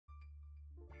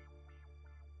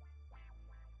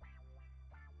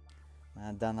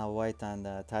And Dana White and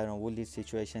Tyron Woodley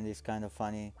situation is kind of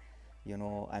funny. You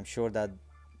know, I'm sure that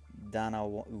Dana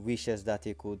wishes that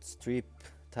he could strip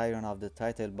Tyron of the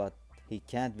title, but he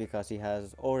can't because he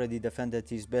has already defended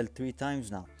his belt 3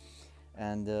 times now.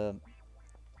 And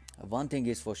one thing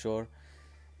is for sure,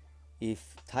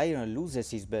 if Tyron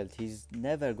loses his belt, he's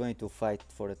never going to fight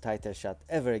for a title shot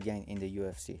ever again in the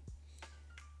UFC.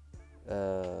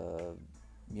 Uh,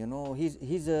 you know,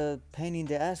 he's a pain in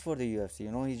the ass for the UFC.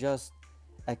 You know, he just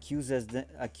accuses the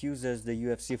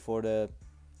UFC for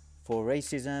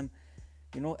racism.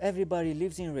 You know, everybody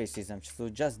lives in racism, so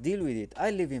just deal with it.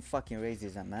 I live in fucking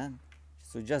racism, man.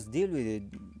 So just deal with it.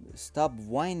 Stop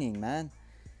whining, man.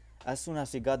 As soon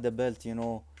as he got the belt, you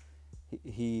know,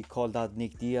 he called out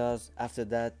Nick Diaz. After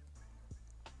that,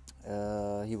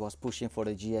 he was pushing for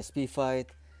the GSP fight.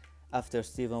 After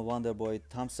Stephen Wonderboy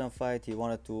Thompson fight, he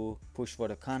wanted to push for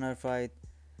the Conor fight.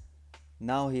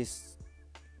 Now he's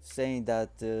saying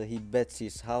that he bets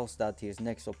his house that his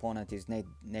next opponent is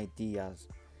Nate Diaz.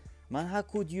 Man, how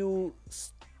could you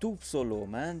stoop so low,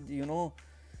 man? You know,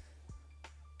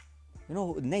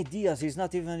 Nate Diaz is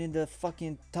not even in the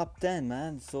fucking top 10,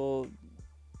 man. So,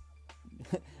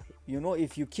 you know,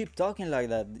 if you keep talking like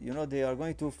that, you know, they are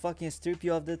going to fucking strip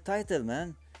you of the title,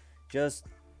 man. Just,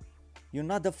 you're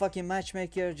not the fucking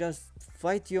matchmaker. Just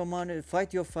fight your money,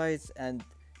 fight your fights, and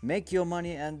make your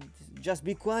money, and just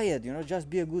be quiet. You know, just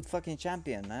be a good fucking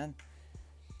champion, man.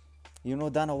 You know,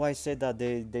 Dana White said that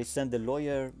they sent a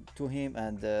lawyer to him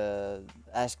and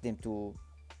asked him to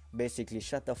basically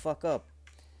shut the fuck up.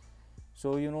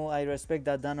 So, you know, I respect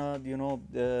that Dana, you know,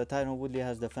 Tyron Woodley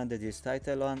has defended his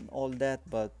title and all that,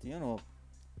 but, you know,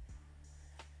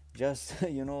 just,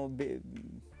 you know,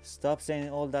 stop saying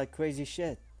all that crazy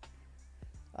shit.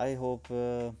 I hope,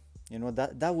 you know,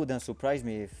 that wouldn't surprise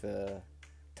me if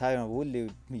Tyron Woodley,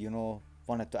 you know,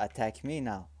 wanted to attack me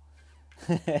now.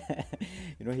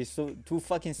 You know, he's too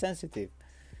fucking sensitive.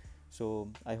 So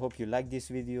I hope you like this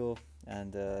video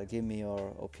and give me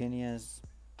your opinions.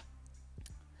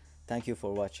 Thank you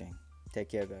for watching. Take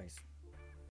care, guys.